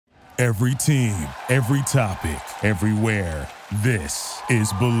Every team, every topic, everywhere. This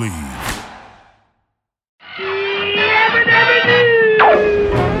is Believe.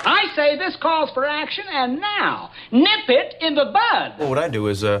 I say this calls for action, and now, nip it in the bud. Well, what I do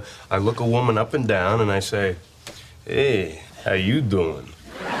is I look a woman up and down and I say, hey, how you doing?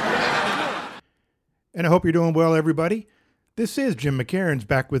 And I hope you're doing well, everybody. This is Jim McCairns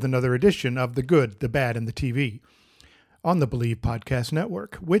back with another edition of The Good, the Bad, and the TV on the Believe Podcast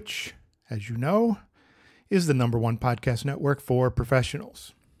Network, which, as you know, is the #1 podcast network for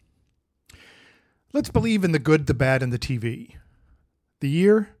professionals. Let's believe in the good, the bad, and the TV. The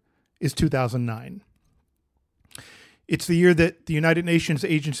year is 2009. It's the year that the United Nations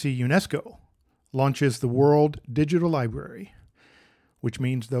agency UNESCO launches the World Digital Library, which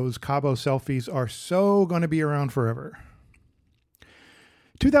means those Cabo selfies are so going to be around forever.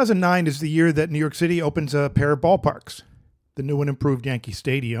 2009 is the year that New York City opens a pair of ballparks, the new and improved Yankee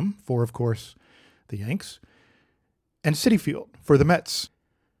Stadium for, of course, the Yanks, and Citi Field for the Mets.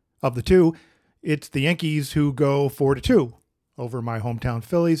 Of the two, it's the Yankees who go 4-2 over my hometown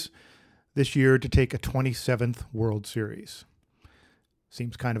Phillies this year to take a 27th World Series.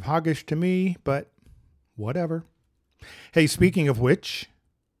 Seems kind of hoggish to me, but whatever. Hey, speaking of which,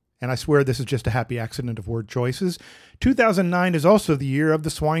 and I swear this is just a happy accident of word choices, 2009 is also the year of the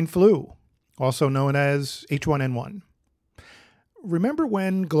swine flu, also known as H1N1. Remember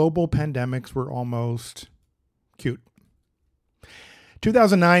when global pandemics were almost cute?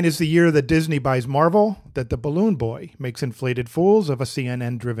 2009 is the year that Disney buys Marvel, that the Balloon Boy makes inflated fools of a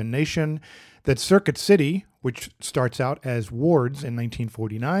CNN-driven nation, that Circuit City, which starts out as Wards in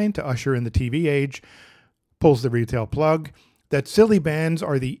 1949 to usher in the TV age, pulls the retail plug, that silly bands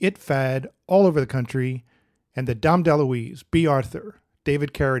are the it fad all over the country, and that Dom DeLuise, B. Arthur,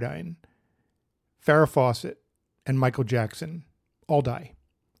 David Carradine, Farrah Fawcett, and Michael Jackson all die.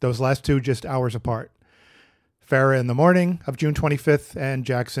 Those last two just hours apart. Farrah in the morning of June 25th and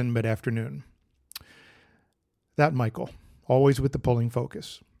Jackson mid-afternoon. That Michael, always with the pulling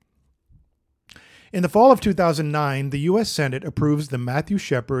focus. In the fall of 2009, the U.S. Senate approves the Matthew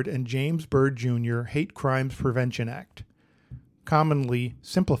Shepard and James Byrd Jr. Hate Crimes Prevention Act, commonly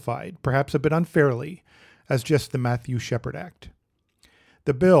simplified, perhaps a bit unfairly, as just the Matthew Shepard Act.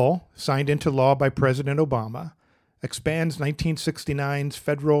 The bill, signed into law by President Obama, expands 1969's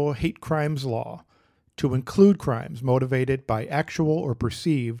federal hate crimes law to include crimes motivated by actual or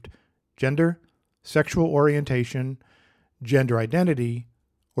perceived gender, sexual orientation, gender identity,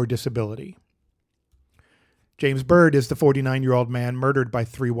 or disability. James Byrd is the 49-year-old man murdered by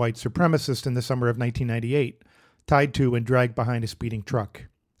 3 white supremacists in the summer of 1998, tied to and dragged behind a speeding truck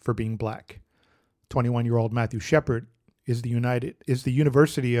for being black. 21-year-old Matthew Shepard is the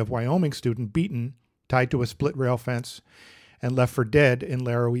University of Wyoming student beaten, tied to a split rail fence, and left for dead in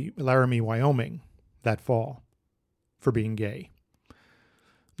Laramie, Wyoming that fall for being gay.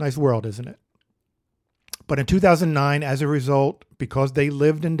 Nice world, isn't it? But in 2009, as a result, because they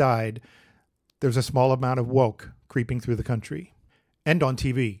lived and died, there's a small amount of woke creeping through the country and on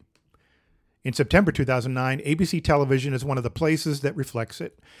TV. In September 2009, ABC Television is one of the places that reflects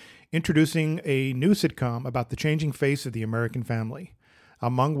it, introducing a new sitcom about the changing face of the American family,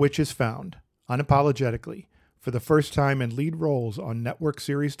 among which is found, unapologetically, for the first time in lead roles on network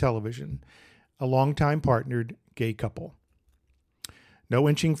series television, a longtime partnered gay couple. No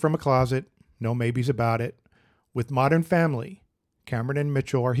inching from a closet, no maybes about it. With Modern Family, Cameron and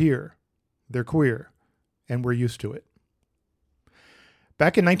Mitchell are here. They're queer, and we're used to it.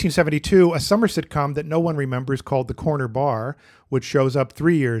 Back in 1972, a summer sitcom that no one remembers called The Corner Bar, which shows up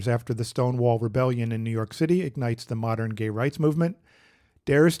 3 years after the Stonewall Rebellion in New York City ignites the modern gay rights movement,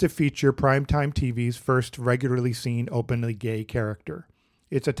 dares to feature primetime TV's first regularly seen openly gay character.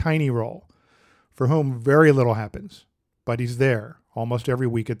 It's a tiny role, for whom very little happens, but he's there almost every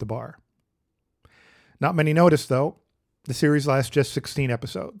week at the bar. Not many notice, though. The series lasts just 16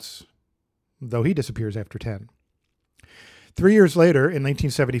 episodes, though he disappears after 10. 3 years later, in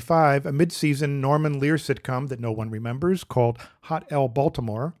 1975, a mid-season Norman Lear sitcom that no one remembers called Hot L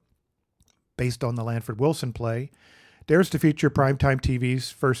Baltimore, based on the Lanford Wilson play, dares to feature primetime TV's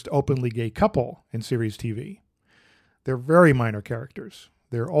first openly gay couple in series TV. They're very minor characters.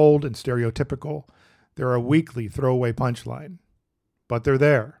 They're old and stereotypical. They're a weekly throwaway punchline. But they're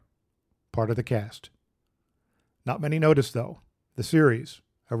there, part of the cast. Not many notice, though. The series,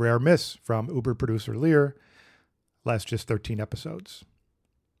 a rare miss from Uber producer Lear, lasts just 13 episodes.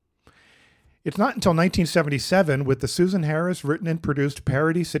 It's not until 1977, with the Susan Harris written and produced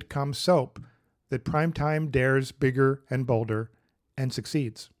parody sitcom Soap, that Primetime dares bigger and bolder and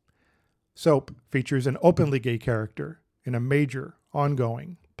succeeds. Soap features an openly gay character in a major,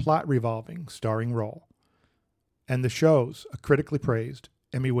 ongoing, plot revolving, starring role. And the show's a critically praised,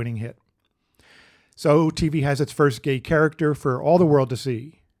 Emmy-winning hit. So TV has its first gay character for all the world to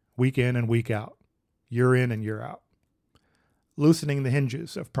see, week in and week out, year in and year out, loosening the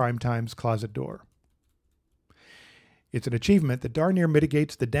hinges of Primetime's closet door. It's an achievement that darn near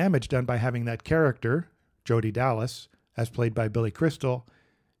mitigates the damage done by having that character, Jody Dallas, as played by Billy Crystal,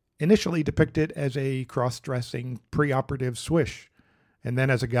 initially depicted as a cross-dressing preoperative swish, and then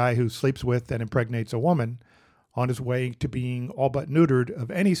as a guy who sleeps with and impregnates a woman on his way to being all but neutered of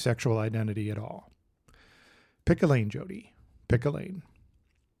any sexual identity at all. Pick a lane, Jody. Pick a lane.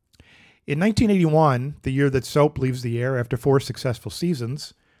 In 1981, the year that soap leaves the air after 4 successful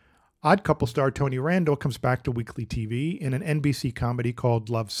seasons, Odd Couple star Tony Randall comes back to weekly TV in an NBC comedy called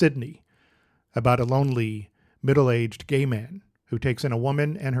Love, Sidney, about a lonely, middle-aged gay man who takes in a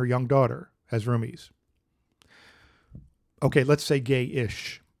woman and her young daughter as roomies. Okay, let's say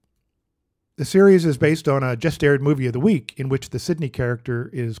gay-ish. The series is based on a just-aired movie of the week in which the Sidney character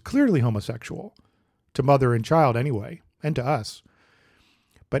is clearly homosexual, to mother and child anyway, and to us.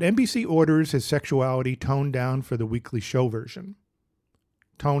 But NBC orders his sexuality toned down for the weekly show version.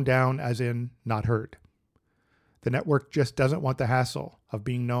 Toned down as in not heard. The network just doesn't want the hassle of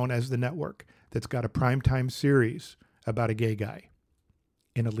being known as the network that's got a primetime series about a gay guy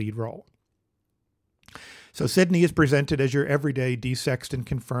in a lead role. So Sidney is presented as your everyday desexed and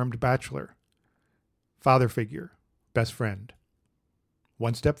confirmed bachelor. Father figure, best friend.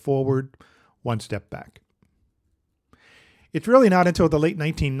 One step forward, one step back. It's really not until the late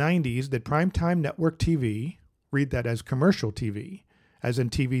 1990s that primetime network TV, read that as commercial TV, as in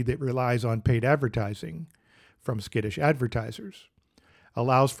TV that relies on paid advertising from skittish advertisers,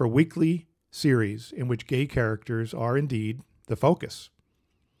 allows for weekly series in which gay characters are indeed the focus.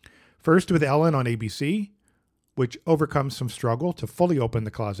 First with Ellen on ABC, which overcomes some struggle to fully open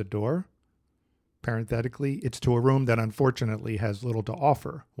the closet door. Parenthetically, it's to a room that unfortunately has little to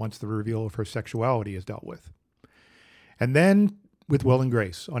offer once the reveal of her sexuality is dealt with. And then with Will and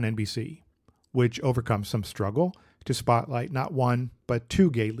Grace on NBC, which overcomes some struggle to spotlight not one, but 2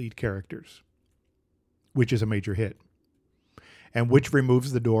 gay lead characters, which is a major hit, and which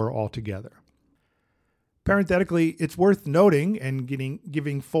removes the door altogether. Parenthetically, it's worth noting and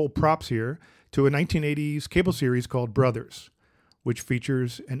giving full props here to a 1980s cable series called Brothers, which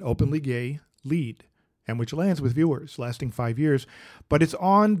features an openly gay lead and which lands with viewers, lasting 5 years, but it's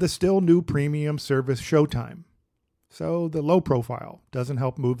on the still new premium service Showtime. So the low profile doesn't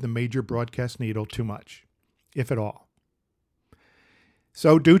help move the major broadcast needle too much, if at all.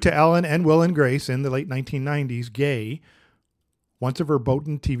 So due to Ellen and Will and Grace in the late 1990s, gay, once a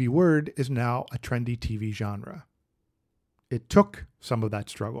verboten TV word, is now a trendy TV genre. It took some of that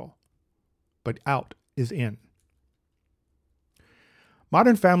struggle, but out is in.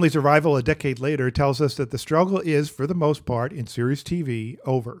 Modern Family's arrival a decade later tells us that the struggle is, for the most part, in series TV,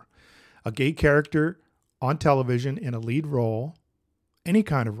 over. A gay character on television in a lead role, any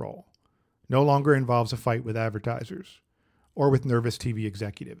kind of role, no longer involves a fight with advertisers or with nervous TV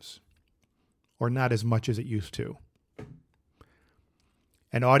executives, or not as much as it used to.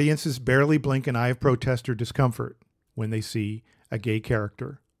 And audiences barely blink an eye of protest or discomfort when they see a gay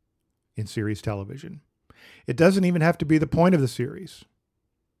character in series television. It doesn't even have to be the point of the series.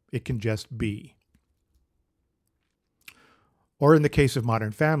 It can just be. Or in the case of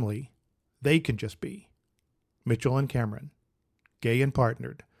Modern Family, they can just be. Mitchell and Cameron, gay and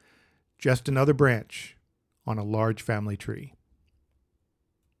partnered, just another branch on a large family tree.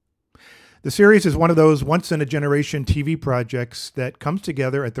 The series is one of those once-in-a-generation TV projects that comes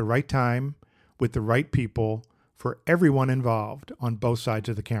together at the right time with the right people for everyone involved on both sides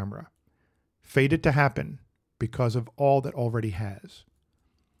of the camera. Fated to happen because of all that already has.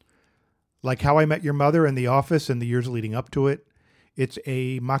 Like How I Met Your Mother and The Office and the years leading up to it, it's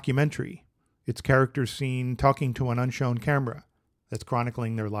a mockumentary. Its characters seen talking to an unshown camera that's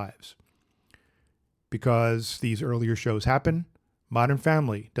chronicling their lives. Because these earlier shows happen, Modern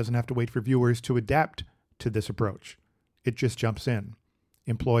Family doesn't have to wait for viewers to adapt to this approach. It just jumps in,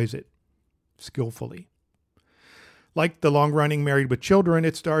 employs it skillfully. Like the long-running Married with Children,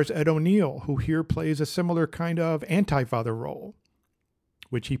 it stars Ed O'Neill, who here plays a similar kind of anti-father role,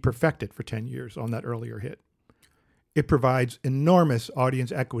 which he perfected for 10 years on that earlier hit. It provides enormous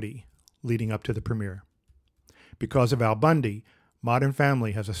audience equity leading up to the premiere. Because of Al Bundy, Modern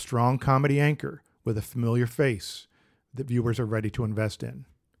Family has a strong comedy anchor with a familiar face that viewers are ready to invest in.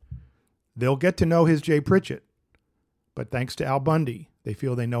 They'll get to know his Jay Pritchett, but thanks to Al Bundy, they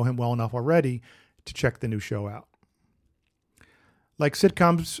feel they know him well enough already to check the new show out. Like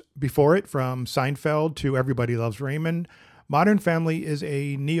sitcoms before it, from Seinfeld to Everybody Loves Raymond, Modern Family is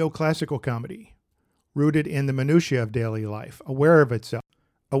a neoclassical comedy rooted in the minutiae of daily life, aware of itself,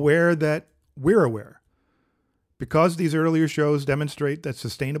 aware that we're aware. Because these earlier shows demonstrate that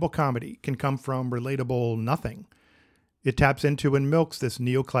sustainable comedy can come from relatable nothing, it taps into and milks this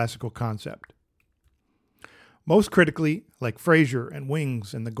neoclassical concept. Most critically, like Frasier and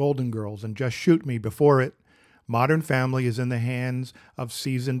Wings and The Golden Girls and Just Shoot Me before it, Modern Family is in the hands of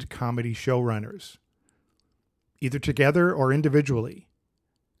seasoned comedy showrunners. Either together or individually,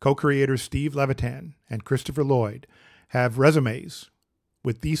 co-creators Steve Levitan and Christopher Lloyd have resumes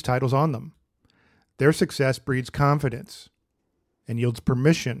with these titles on them. Their success breeds confidence and yields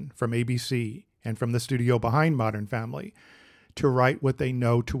permission from ABC and from the studio behind Modern Family to write what they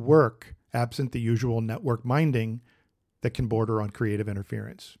know to work, absent the usual network minding that can border on creative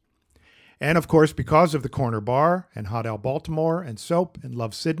interference. And of course, because of The Corner Bar and Hot L Baltimore and Soap and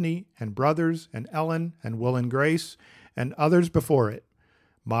Love Sydney and Brothers and Ellen and Will and Grace and others before it,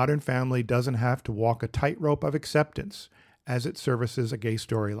 Modern Family doesn't have to walk a tightrope of acceptance as it services a gay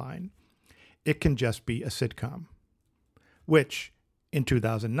storyline. It can just be a sitcom, which, in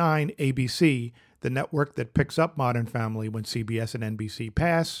 2009, ABC, the network that picks up Modern Family when CBS and NBC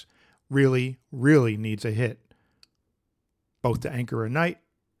pass, really, really needs a hit, both to anchor a night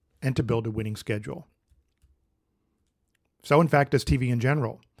and to build a winning schedule. So, in fact, does TV in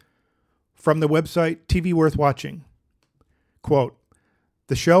general. From the website TV Worth Watching, quote,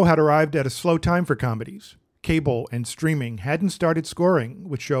 "The show had arrived at a slow time for comedies. Cable and streaming hadn't started scoring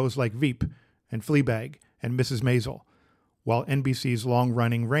with shows like Veep and Fleabag and Mrs. Maisel, while NBC's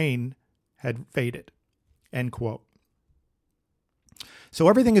long-running reign had faded." End quote. So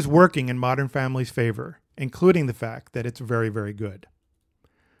everything is working in Modern Family's favor, including the fact that it's very, very good.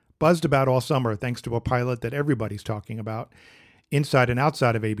 Buzzed about all summer thanks to a pilot that everybody's talking about, inside and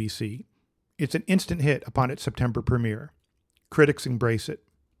outside of ABC, it's an instant hit upon its September premiere. Critics embrace it.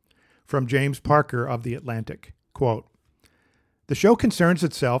 From James Parker of The Atlantic, quote, "The show concerns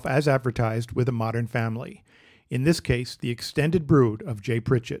itself, as advertised, with a modern family. In this case, the extended brood of Jay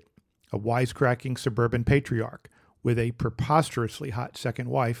Pritchett, a wisecracking suburban patriarch with a preposterously hot second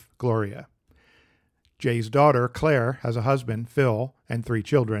wife, Gloria. Jay's daughter, Claire, has a husband, Phil, and 3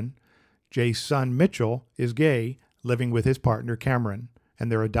 children. Jay's son, Mitchell, is gay, living with his partner, Cameron,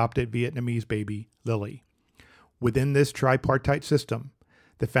 and their adopted Vietnamese baby, Lily. Within this tripartite system,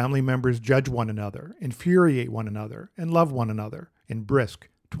 the family members judge one another, infuriate one another, and love one another in brisk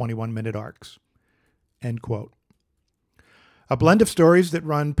 21-minute arcs." End quote. A blend of stories that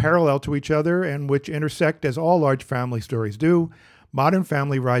run parallel to each other and which intersect as all large family stories do, Modern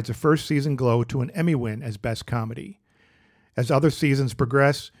Family rides a first season glow to an Emmy win as Best Comedy. As other seasons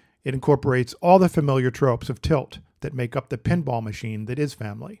progress, it incorporates all the familiar tropes of Tilt that make up the pinball machine that is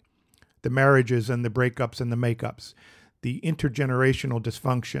family. The marriages and the breakups and the makeups, the intergenerational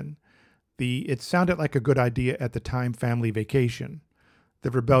dysfunction, the "it sounded like a good idea at the time" family vacation,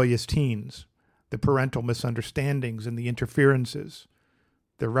 the rebellious teens, the parental misunderstandings and the interferences,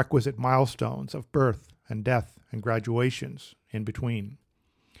 the requisite milestones of birth and death and graduations in between.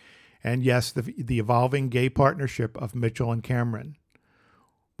 And yes, the evolving gay partnership of Mitchell and Cameron,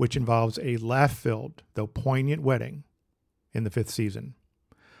 which involves a laugh-filled, though poignant wedding in the 5th season.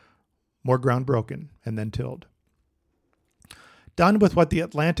 More ground broken and then tilled. Done with what The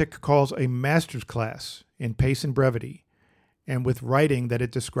Atlantic calls a master's class in pace and brevity, and with writing that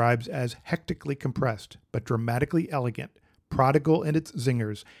it describes as hectically compressed, but dramatically elegant, prodigal in its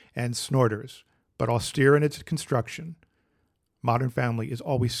zingers and snorters, but austere in its construction, Modern Family is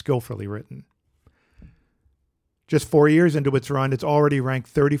always skillfully written. Just 4 years into its run, it's already ranked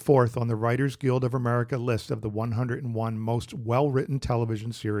 34th on the Writers Guild of America list of the 101 most well-written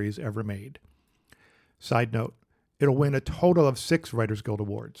television series ever made. Side note, it'll win a total of 6 Writers Guild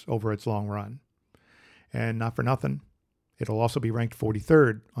Awards over its long run. And not for nothing, it'll also be ranked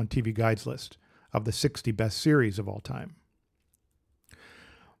 43rd on TV Guide's list of the 60 best series of all time.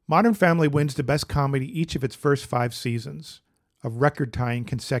 Modern Family wins the Best Comedy each of its first 5 seasons, a record-tying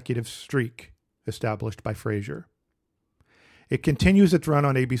consecutive streak established by Frasier. It continues its run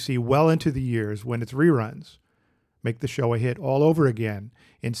on ABC well into the years when its reruns make the show a hit all over again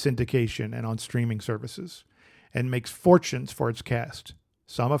in syndication and on streaming services, and makes fortunes for its cast,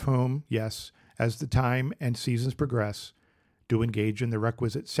 some of whom, yes, as the time and seasons progress, do engage in the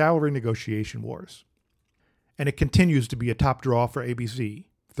requisite salary negotiation wars. And it continues to be a top draw for ABC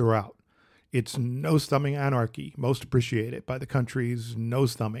throughout. It's nose-thumbing anarchy, most appreciated by the country's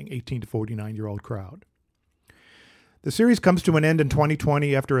nose-thumbing 18 to 49-year-old crowd. The series comes to an end in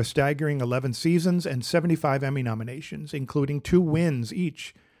 2020 after a staggering 11 seasons and 75 Emmy nominations, including 2 wins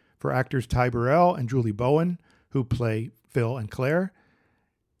each for actors Ty Burrell and Julie Bowen, who play Phil and Claire,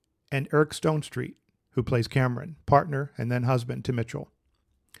 and Eric Stonestreet, who plays Cameron, partner and then husband to Mitchell.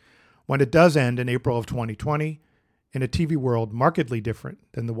 When it does end in April of 2020, in a TV world markedly different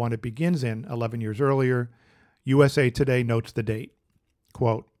than the one it begins in 11 years earlier, USA Today notes the date.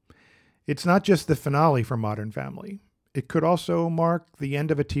 Quote, "It's not just the finale for Modern Family. It could also mark the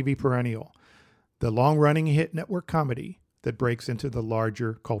end of a TV perennial, the long-running hit network comedy that breaks into the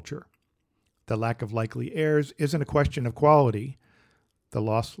larger culture. The lack of likely heirs isn't a question of quality. The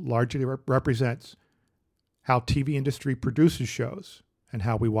loss largely represents how TV industry produces shows and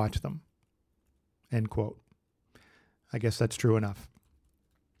how we watch them." End quote. I guess that's true enough.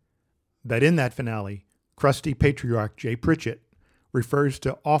 That in that finale, crusty patriarch Jay Pritchett refers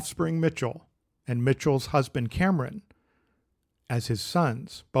to offspring Mitchell and Mitchell's husband Cameron as his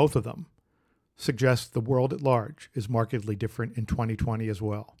sons, both of them, suggests the world at large is markedly different in 2020 as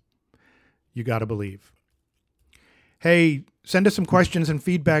well. You gotta believe. Hey, send us some questions and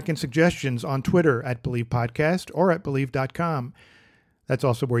feedback and suggestions on Twitter at Believe Podcast or at Believe.com. That's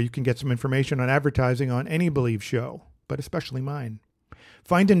also where you can get some information on advertising on any Believe show, but especially mine.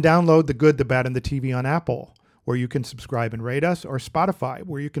 Find and download The Good, the Bad, and the TV on Apple, where you can subscribe and rate us, or Spotify,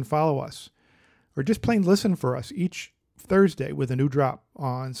 where you can follow us, or just plain listen for us each Thursday with a new drop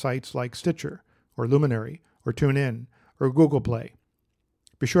on sites like Stitcher or Luminary or TuneIn or Google Play.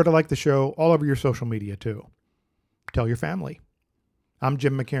 Be sure to like the show all over your social media too. Tell your family. I'm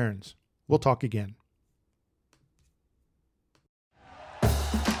Jim McCairns. We'll talk again.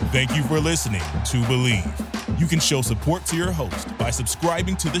 Thank you for listening to Believe. You can show support to your host by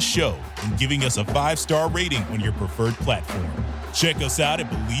subscribing to the show and giving us a 5-star rating on your preferred platform. Check us out at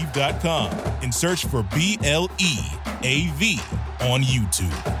Believe.com and search for BLEAV on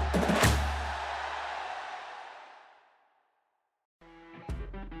YouTube.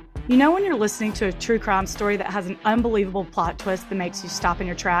 You know when you're listening to a true crime story that has an unbelievable plot twist that makes you stop in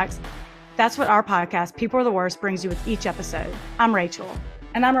your tracks? That's what our podcast, People Are the Worst, brings you with each episode. I'm Rachel.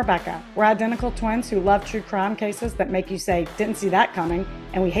 And I'm Rebecca. We're identical twins who love true crime cases that make you say, "Didn't see that coming,"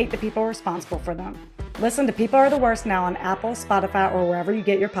 and we hate the people responsible for them. Listen to People Are the Worst now on Apple, Spotify, or wherever you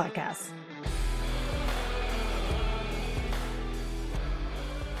get your podcasts.